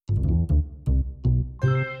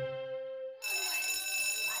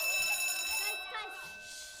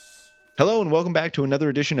Hello and welcome back to another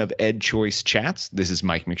edition of EdChoice Chats. This is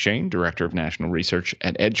Mike McShane, Director of National Research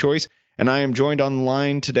at EdChoice, and I am joined on the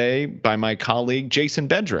line today by my colleague Jason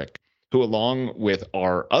Bedrick, who, along with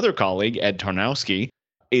our other colleague Ed Tarnowski,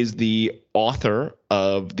 is the author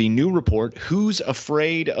of the new report, Who's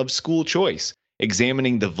Afraid of School Choice?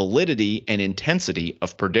 Examining the validity and intensity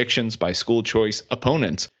of predictions by school choice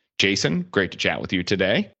opponents. Jason, great to chat with you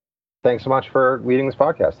today. Thanks so much for leading this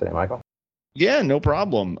podcast today, Michael. Yeah, no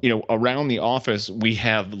problem. Around the office, we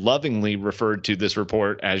have lovingly referred to this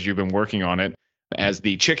report, as you've been working on it, as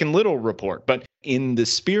the Chicken Little report. But in the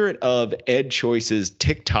spirit of EdChoice's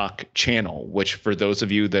TikTok channel, which for those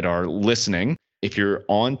of you that are listening, if you're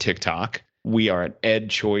on TikTok, we are at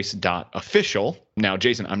edchoice.official. Now,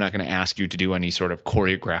 Jason, I'm not going to ask you to do any sort of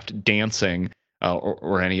choreographed dancing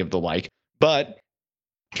or any of the like, but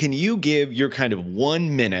can you give your kind of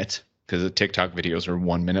 1 minute, because the TikTok videos are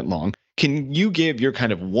 1 minute long, can you give your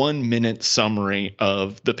kind of 1 minute summary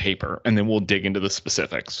of the paper, and then we'll dig into the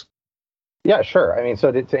specifics? Yeah, sure. I mean,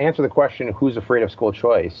 so to answer the question, who's afraid of school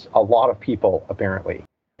choice? A lot of people, apparently.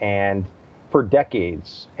 And for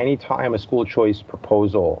decades, anytime a school choice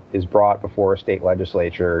proposal is brought before a state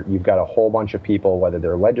legislature, you've got a whole bunch of people, whether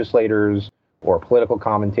they're legislators or political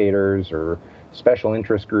commentators or special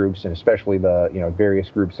interest groups, and especially the various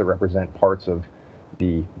groups that represent parts of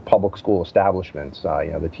the public school establishments,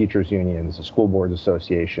 the teachers unions, the school boards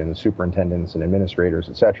associations, superintendents and administrators,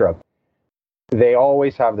 et cetera. They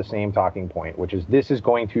always have the same talking point, which is this is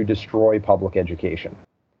going to destroy public education.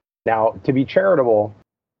 Now, to be charitable,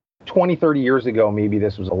 20, 30 years ago, maybe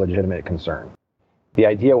this was a legitimate concern. The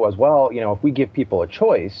idea was, well, if we give people a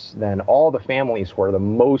choice, then all the families who are the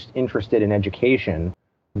most interested in education,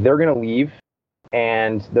 they're going to leave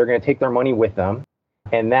and they're going to take their money with them.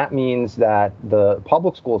 And that means that the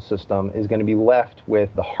public school system is going to be left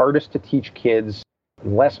with the hardest to teach kids,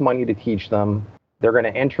 less money to teach them. They're going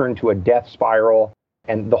to enter into a death spiral,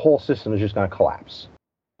 and the whole system is just going to collapse.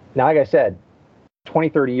 Now, like I said, 20,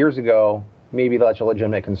 30 years ago, maybe that's a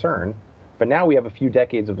legitimate concern, but now we have a few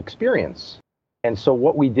decades of experience. And so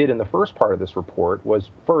what we did in the first part of this report was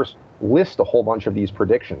first list a whole bunch of these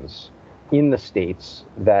predictions in the states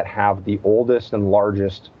that have the oldest and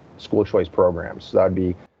largest school choice programs. So that would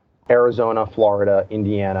be Arizona, Florida,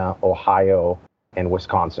 Indiana, Ohio, and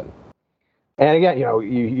Wisconsin. And again,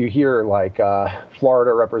 you hear like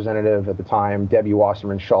Florida representative at the time, Debbie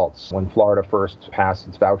Wasserman Schultz, when Florida first passed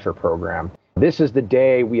its voucher program. This is the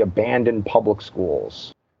day we abandon public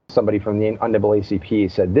schools. Somebody from the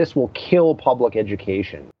NAACP said, this will kill public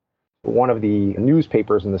education. One of the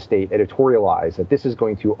newspapers in the state editorialized that this is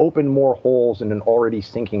going to open more holes in an already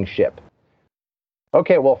sinking ship.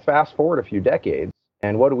 Okay, well, fast forward a few decades,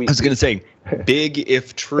 and what do we? I was going to say, big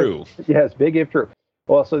if true. Yes, big if true.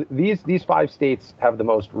 Well, so these 5 states have the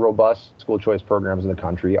most robust school choice programs in the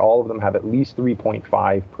country. All of them have at least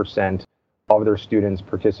 3.5% of their students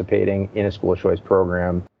participating in a school choice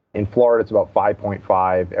program. In Florida, it's about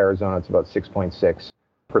 5.5. Arizona, it's about 6.6%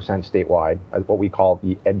 statewide, what we call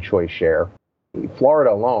the EdChoice share.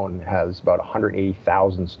 Florida alone has about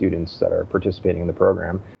 180,000 students that are participating in the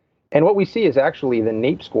program. And what we see is actually the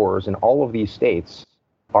NAEP scores in all of these states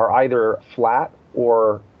are either flat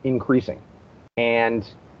or increasing. And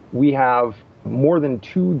we have more than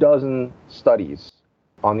 24 studies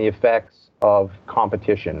on the effects of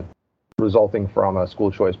competition resulting from a school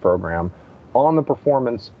choice program on the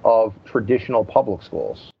performance of traditional public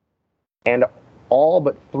schools. And all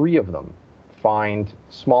but 3 of them find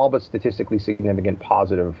small but statistically significant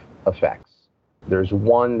positive effects. There's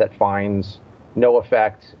 1 that finds no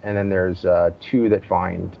effect, and then there's 2 that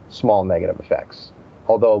find small negative effects.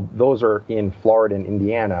 Although those are in Florida and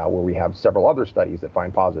Indiana, where we have several other studies that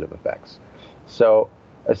find positive effects. So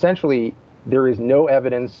essentially, there is no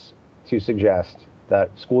evidence to suggest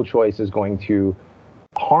that school choice is going to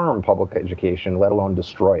harm public education, let alone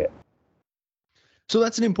destroy it. So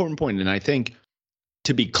that's an important point, and I think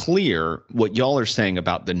to be clear, what y'all are saying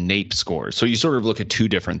about the NAEP scores. So you sort of look at 2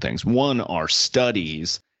 different things. One are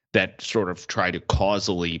studies that sort of try to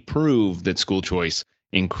causally prove that school choice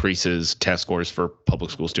increases test scores for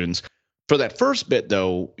public school students. For that first bit,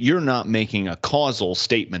 though, you're not making a causal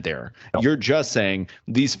statement there. No. You're just saying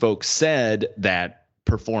these folks said that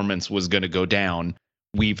performance was going to go down.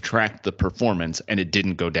 We've tracked the performance and it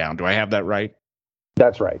didn't go down. Do I have that right?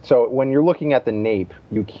 That's right. So when you're looking at the NAEP,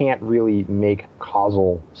 you can't really make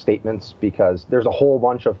causal statements because there's a whole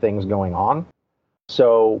bunch of things going on.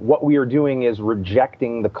 So what we are doing is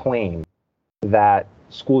rejecting the claim that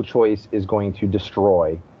school choice is going to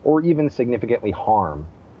destroy or even significantly harm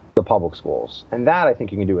the public schools. And that I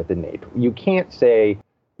think you can do with the NAEP. You can't say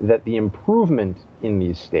that the improvement in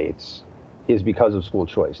these states is because of school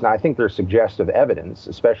choice. Now, I think there's suggestive evidence,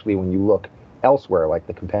 especially when you look elsewhere, like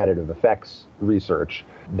the competitive effects research,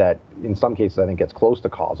 that in some cases I think gets close to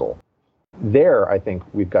causal. There, I think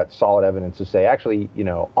we've got solid evidence to say, actually,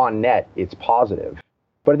 on net, it's positive.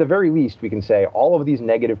 But at the very least, we can say all of these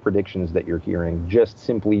negative predictions that you're hearing just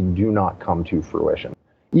simply do not come to fruition.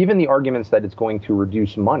 Even the arguments that it's going to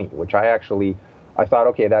reduce money, which I thought,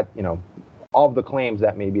 okay, that, of the claims,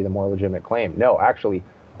 that may be the more legitimate claim. No, actually,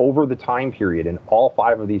 over the time period in all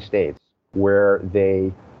 5 of these states where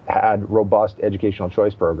they had robust educational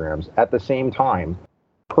choice programs, at the same time,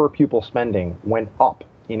 per pupil spending went up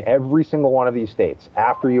in every single one of these states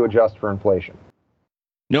after you adjust for inflation.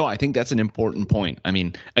 No, I think that's an important point. I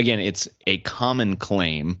mean, again, it's a common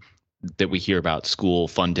claim that we hear about school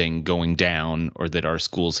funding going down, or that our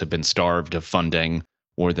schools have been starved of funding,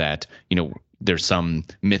 or that, there's some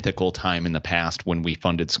mythical time in the past when we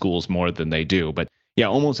funded schools more than they do. But yeah,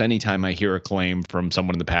 almost any time I hear a claim from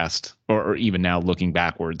someone in the past, or even now looking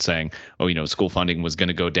backwards saying, oh, school funding was going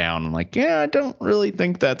to go down, I'm like, yeah, I don't really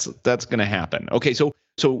think that's going to happen. Okay, so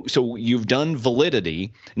you've done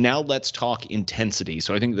validity. Now let's talk intensity.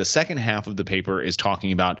 So I think the second half of the paper is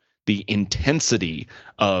talking about the intensity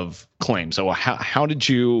of claims. So how did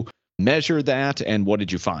you measure that, and what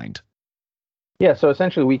did you find? Yeah, so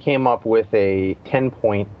essentially we came up with a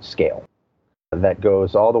 10-point scale that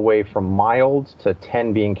goes all the way from mild to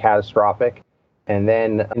 10 being catastrophic. And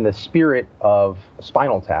then in the spirit of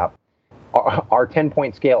Spinal Tap, our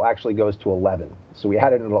 10-point scale actually goes to 11. So we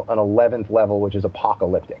had it an 11th level, which is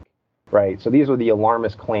apocalyptic, right? So these are the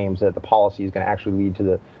alarmist claims that the policy is going to actually lead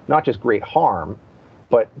to not just great harm,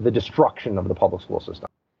 but the destruction of the public school system.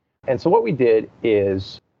 And so what we did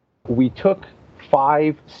is we took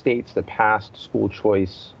 5 states that passed school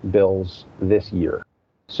choice bills this year.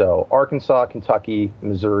 So Arkansas, Kentucky,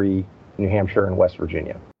 Missouri, New Hampshire, and West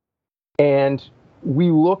Virginia. And we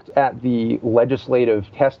looked at the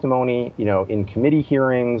legislative testimony, in committee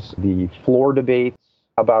hearings, the floor debates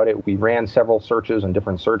about it. We ran several searches on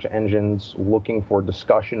different search engines looking for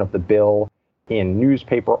discussion of the bill in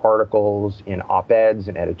newspaper articles, in op-eds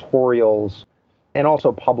and editorials, and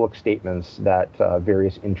also public statements that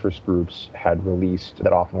various interest groups had released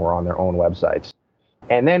that often were on their own websites.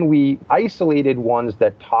 And then we isolated ones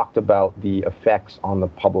that talked about the effects on the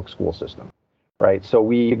public school system, right? So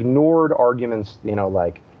we ignored arguments,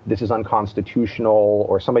 like this is unconstitutional,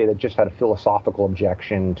 or somebody that just had a philosophical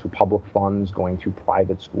objection to public funds going to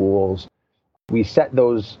private schools. We set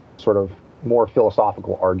those sort of more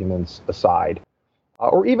philosophical arguments aside,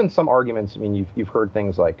 or even some arguments. I mean, you've heard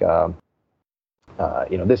things like,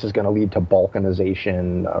 this is going to lead to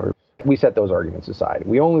balkanization. Or we set those arguments aside.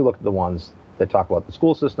 We only looked at the ones that talk about the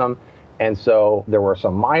school system. And so there were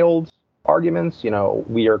some mild arguments,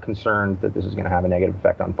 we are concerned that this is going to have a negative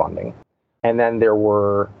effect on funding. And then there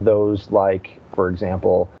were those like, for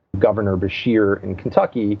example, Governor Beshear in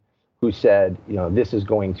Kentucky, who said, this is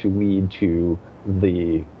going to lead to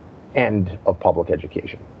the end of public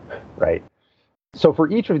education, right? So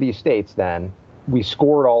for each of these states, then, we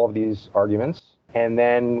scored all of these arguments, and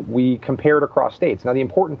then we compared across states. Now, the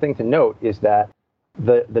important thing to note is that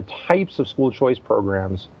the types of school choice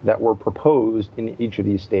programs that were proposed in each of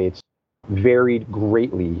these states varied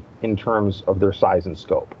greatly in terms of their size and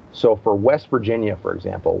scope. So for West Virginia, for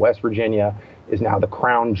example, West Virginia is now the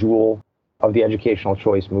crown jewel of the educational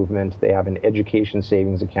choice movement. They have an education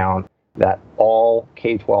savings account that all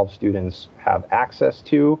K-12 students have access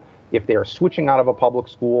to if they are switching out of a public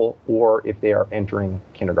school or if they are entering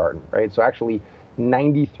kindergarten, right? So actually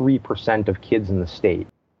 93% of kids in the state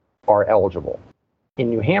are eligible. In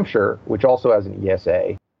New Hampshire, which also has an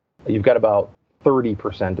ESA, you've got about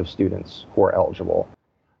 30% of students who are eligible.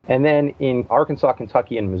 And then in Arkansas,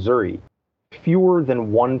 Kentucky, and Missouri, fewer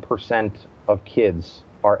than 1% of kids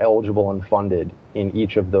are eligible and funded in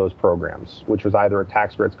each of those programs, which was either a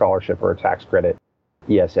tax credit scholarship or a tax credit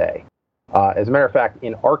ESA. As a matter of fact,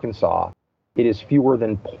 in Arkansas, it is fewer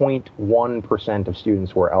than 0.1% of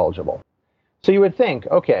students who are eligible. So you would think,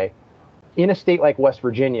 okay, in a state like West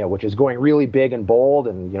Virginia, which is going really big and bold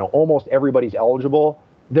and almost everybody's eligible,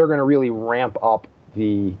 they're going to really ramp up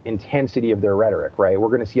the intensity of their rhetoric, right? We're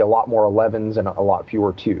going to see a lot more 11s and a lot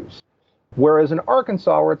fewer 2s. Whereas in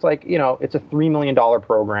Arkansas, where it's like, it's a $3 million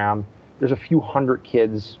program, there's a few hundred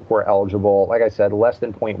kids who are eligible. Like I said, less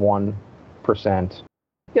than 0.1%.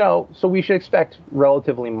 So we should expect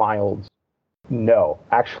relatively mild. No,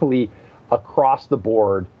 actually, across the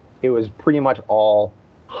board, it was pretty much all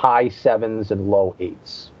high 7s and low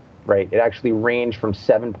 8s, right? It actually ranged from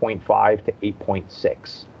 7.5 to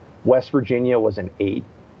 8.6. West Virginia was an 8.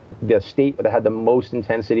 The state that had the most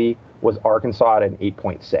intensity was Arkansas at an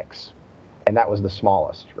 8.6. and that was the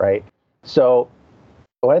smallest, right? So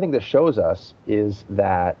what I think this shows us is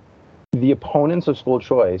that the opponents of school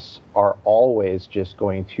choice are always just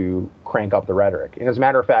going to crank up the rhetoric. And as a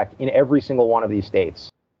matter of fact, in every single one of these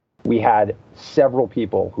states, we had several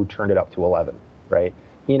people who turned it up to 11, right?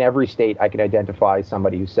 In every state, I can identify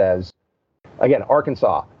somebody who says, again,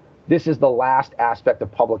 Arkansas, this is the last aspect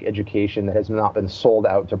of public education that has not been sold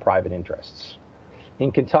out to private interests.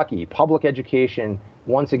 In Kentucky, public education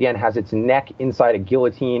once again has its neck inside a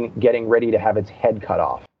guillotine, getting ready to have its head cut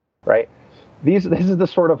off, right? This is the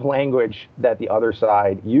sort of language that the other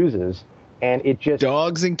side uses, and it just...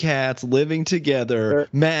 Dogs and cats living together,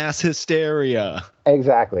 mass hysteria.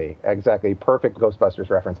 Exactly. Perfect Ghostbusters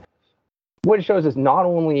reference. What it shows is not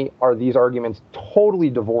only are these arguments totally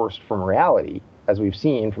divorced from reality, as we've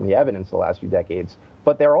seen from the evidence the last few decades,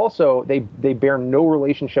 but they're also, they bear no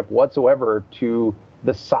relationship whatsoever to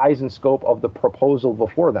the size and scope of the proposal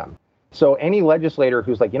before them. So any legislator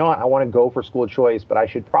who's like, you know what, I want to go for school choice, but I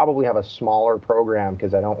should probably have a smaller program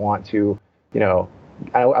because I don't want to,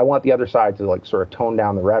 I want the other side to like sort of tone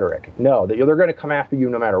down the rhetoric. No, they're going to come after you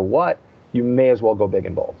no matter what. You may as well go big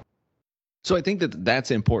and bold. So I think that that's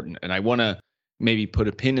important. And I want to maybe put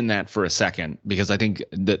a pin in that for a second, because I think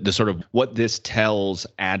the sort of what this tells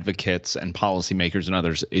advocates and policymakers and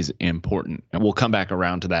others is important. And we'll come back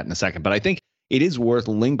around to that in a second. But I think it is worth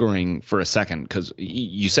lingering for a second, because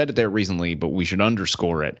you said it there recently, but we should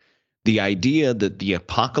underscore it. The idea that the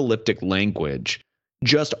apocalyptic language,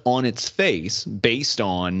 just on its face, based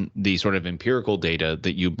on the sort of empirical data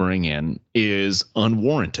that you bring in, is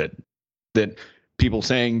unwarranted. That people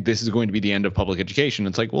saying this is going to be the end of public education,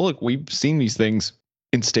 it's like, well, look, we've seen these things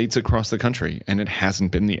in states across the country, and it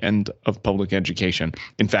hasn't been the end of public education.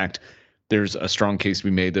 In fact, there's a strong case to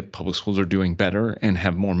be made that public schools are doing better and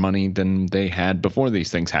have more money than they had before these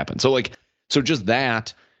things happened. So just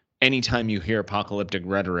that, anytime you hear apocalyptic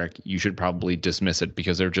rhetoric, you should probably dismiss it,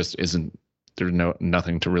 because there's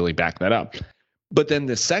nothing to really back that up. But then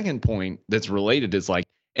the second point that's related is like,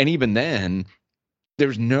 and even then,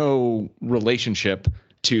 there's no relationship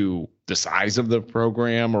to the size of the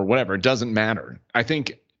program or whatever. It doesn't matter. I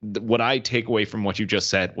think what I take away from what you just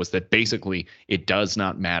said was that basically it does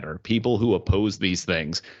not matter. People who oppose these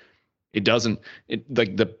things,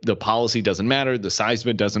 the policy doesn't matter, the size of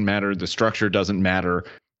it doesn't matter, the structure doesn't matter.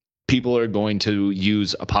 People are going to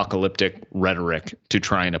use apocalyptic rhetoric to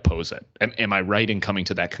try and oppose it. Am I right in coming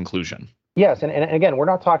to that conclusion? Yes, and again, we're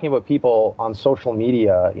not talking about people on social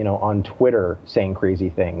media, on Twitter saying crazy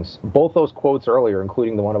things. Both those quotes earlier,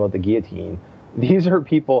 including the one about the guillotine, these are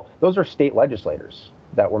people, those are state legislators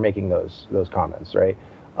that were making those comments, right?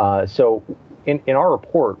 So in our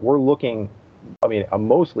report, we're looking,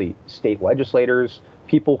 mostly state legislators,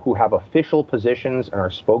 people who have official positions and are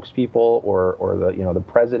spokespeople or the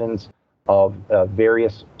presidents of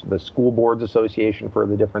the school boards association for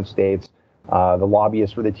the different states, the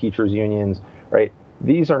lobbyists for the teachers unions, right?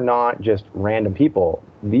 These are not just random people.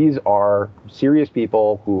 These are serious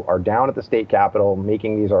people who are down at the state capitol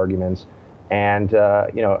making these arguments. And,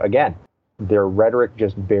 again, their rhetoric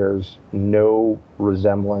just bears no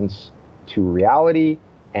resemblance to reality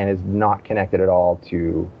and is not connected at all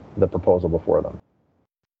to the proposal before them.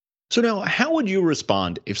 So now, how would you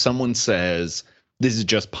respond if someone says this is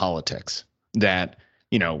just politics? That,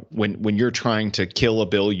 when you're trying to kill a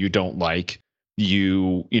bill you don't like,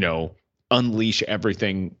 you unleash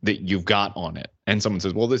everything that you've got on it. And someone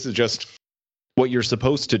says, well, this is just what you're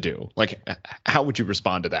supposed to do. Like, how would you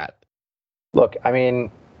respond to that? Look, I'm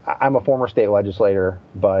a former state legislator,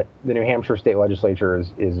 but the New Hampshire state legislature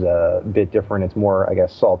is a bit different. It's more, I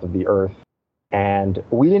guess, salt of the earth. And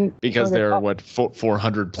we didn't... Because there are,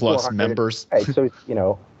 400 plus 400 members? Right, so,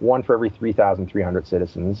 one for every 3,300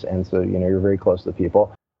 citizens. And so, you're very close to the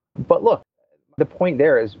people. But look, the point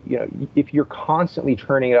there is, if you're constantly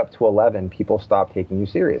turning it up to 11, people stop taking you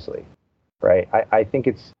seriously, right? I think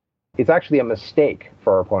it's actually a mistake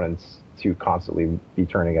for our opponents to constantly be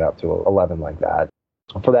turning it up to 11 like that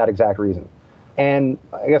for that exact reason. And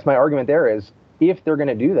I guess my argument there is, if they're going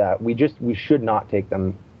to do that, we should not take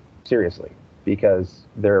them seriously, because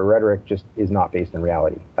their rhetoric just is not based in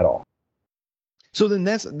reality at all. So then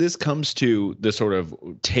this comes to the sort of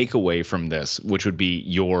takeaway from this, which would be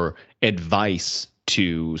your advice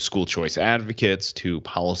to school choice advocates, to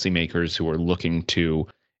policymakers who are looking to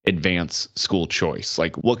advance school choice.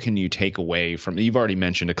 Like, what can you take away from, you've already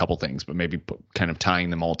mentioned a couple things, but maybe kind of tying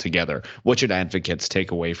them all together. What should advocates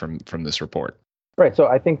take away from this report? Right. So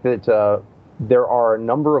I think that there are a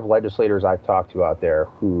number of legislators I've talked to out there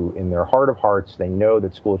who, in their heart of hearts, they know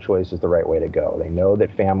that school choice is the right way to go. They know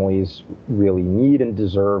that families really need and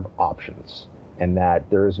deserve options. and that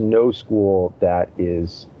there is no school that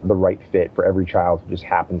is the right fit for every child who just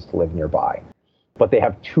happens to live nearby. But they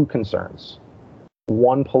have two concerns,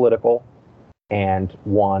 one political and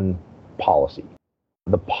one policy.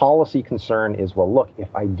 The policy concern is, well, look,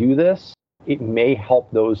 if I do this, it may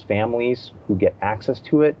help those families who get access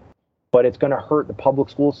to it, but it's going to hurt the public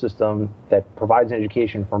school system that provides an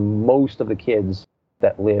education for most of the kids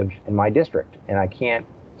that live in my district. And I can't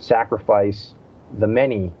sacrifice the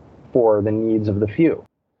many for the needs of the few,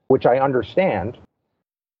 which I understand.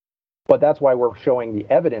 But that's why we're showing the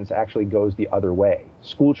evidence actually goes the other way.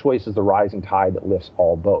 School choice is the rising tide that lifts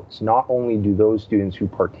all boats. Not only do those students who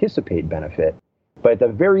participate benefit, but at the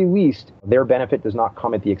very least, their benefit does not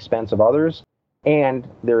come at the expense of others. And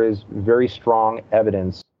there is very strong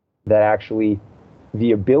evidence that actually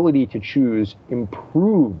the ability to choose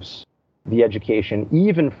improves the education,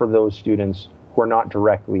 even for those students who are not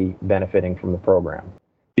directly benefiting from the program.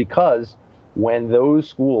 Because when those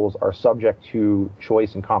schools are subject to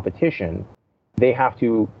choice and competition, they have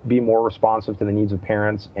to be more responsive to the needs of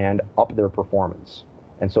parents and up their performance.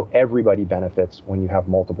 And so everybody benefits when you have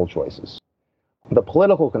multiple choices. The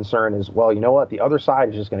political concern is, well, you know what? The other side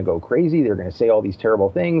is just going to go crazy. They're going to say all these terrible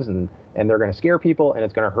things and they're going to scare people and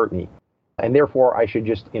it's going to hurt me. And therefore, I should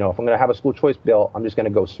just, if I'm going to have a school choice bill, I'm just going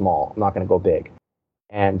to go small. I'm not going to go big.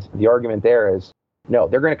 And the argument there is, no,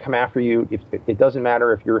 they're going to come after you. If it doesn't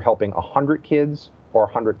matter if you're helping 100 kids or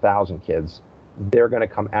 100,000 kids, they're going to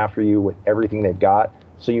come after you with everything they've got.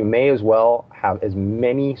 So you may as well have as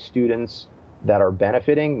many students that are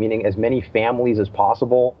benefiting, meaning as many families as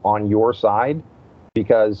possible on your side,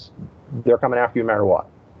 because they're coming after you no matter what.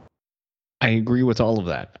 I agree with all of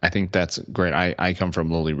that. I think that's great. I come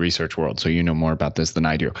from lowly research world, so you know more about this than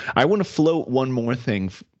I do. I want to float one more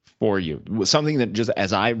thing for you, something that just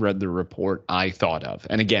as I read the report, I thought of.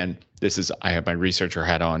 And again, I have my researcher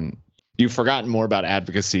hat on. You've forgotten more about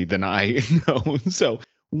advocacy than I know. So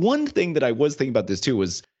one thing that I was thinking about this too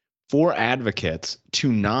was for advocates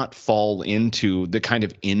to not fall into the kind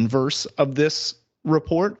of inverse of this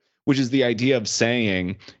report, which is the idea of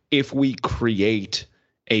saying, if we create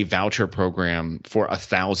a voucher program for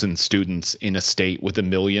 1,000 students in a state with 1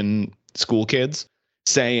 million school kids,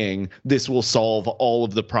 saying this will solve all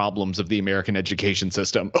of the problems of the American education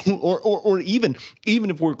system, or even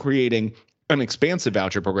if we're creating an expansive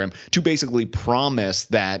voucher program to basically promise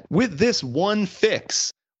that with this one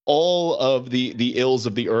fix, all of the ills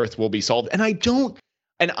of the earth will be solved. And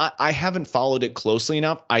I haven't followed it closely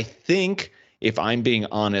enough. I think, if I'm being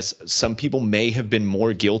honest, some people may have been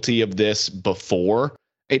more guilty of this before.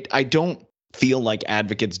 I don't feel like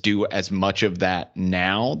advocates do as much of that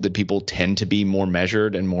now, that people tend to be more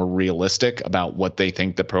measured and more realistic about what they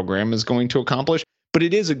think the program is going to accomplish. But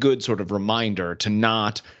it is a good sort of reminder to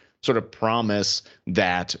not sort of promise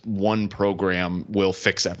that one program will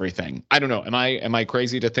fix everything. I don't know. Am I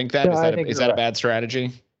crazy to think that? No, Is that a bad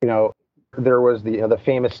strategy? There was the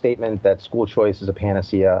famous statement that school choice is a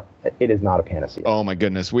panacea. It is not a panacea. Oh my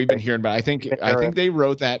goodness, we've been hearing about. I think they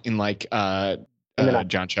wrote that in like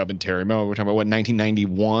John Chubb and Terry Moe. We're talking about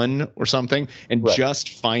 1991 or something, and right. Just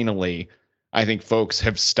finally, I think folks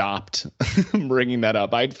have stopped bringing that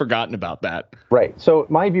up. I'd forgotten about that. Right. So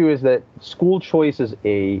my view is that school choice is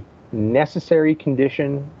a necessary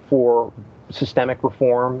condition for systemic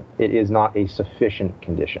reform. It is not a sufficient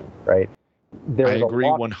condition. Right. I agree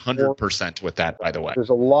 100% with that, by the way. There's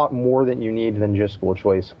a lot more that you need than just school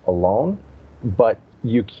choice alone, but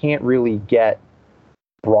you can't really get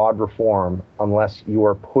broad reform unless you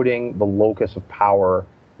are putting the locus of power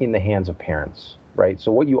in the hands of parents, right?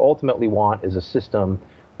 So what you ultimately want is a system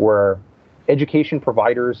where education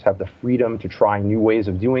providers have the freedom to try new ways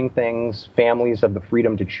of doing things, families have the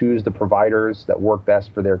freedom to choose the providers that work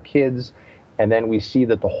best for their kids, and then we see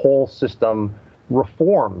that the whole system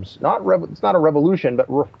reforms, it's not a revolution, but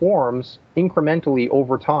reforms incrementally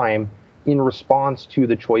over time in response to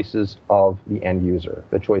the choices of the end user,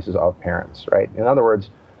 the choices of parents, right? In other words,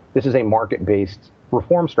 this is a market-based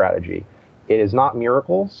reform strategy. It is not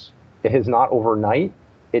miracles. It is not overnight.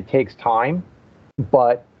 It takes time,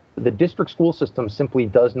 but the district school system simply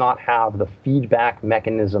does not have the feedback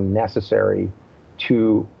mechanism necessary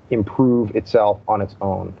to improve itself on its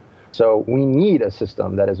own. So we need a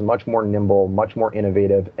system that is much more nimble, much more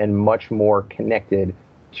innovative, and much more connected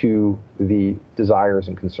to the desires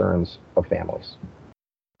and concerns of families.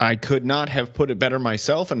 I could not have put it better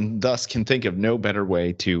myself, and thus can think of no better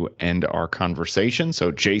way to end our conversation. So,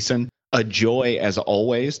 Jason, a joy as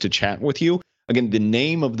always to chat with you. Again, the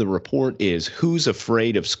name of the report is Who's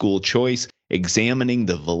Afraid of School Choice? Examining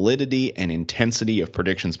the Validity and Intensity of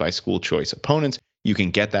Predictions by School Choice Opponents. You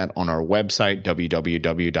can get that on our website,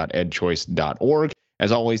 www.edchoice.org.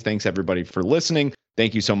 As always, thanks everybody for listening.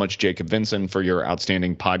 Thank you so much, Jacob Vinson, for your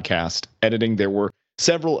outstanding podcast editing. There were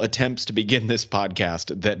several attempts to begin this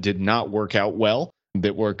podcast that did not work out well,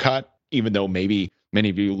 that were cut, even though maybe many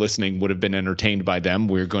of you listening would have been entertained by them.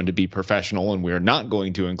 We're going to be professional and we're not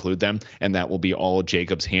going to include them, and that will be all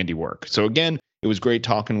Jacob's handiwork. So again, it was great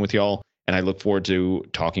talking with y'all, and I look forward to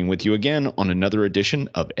talking with you again on another edition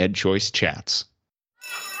of EdChoice Chats.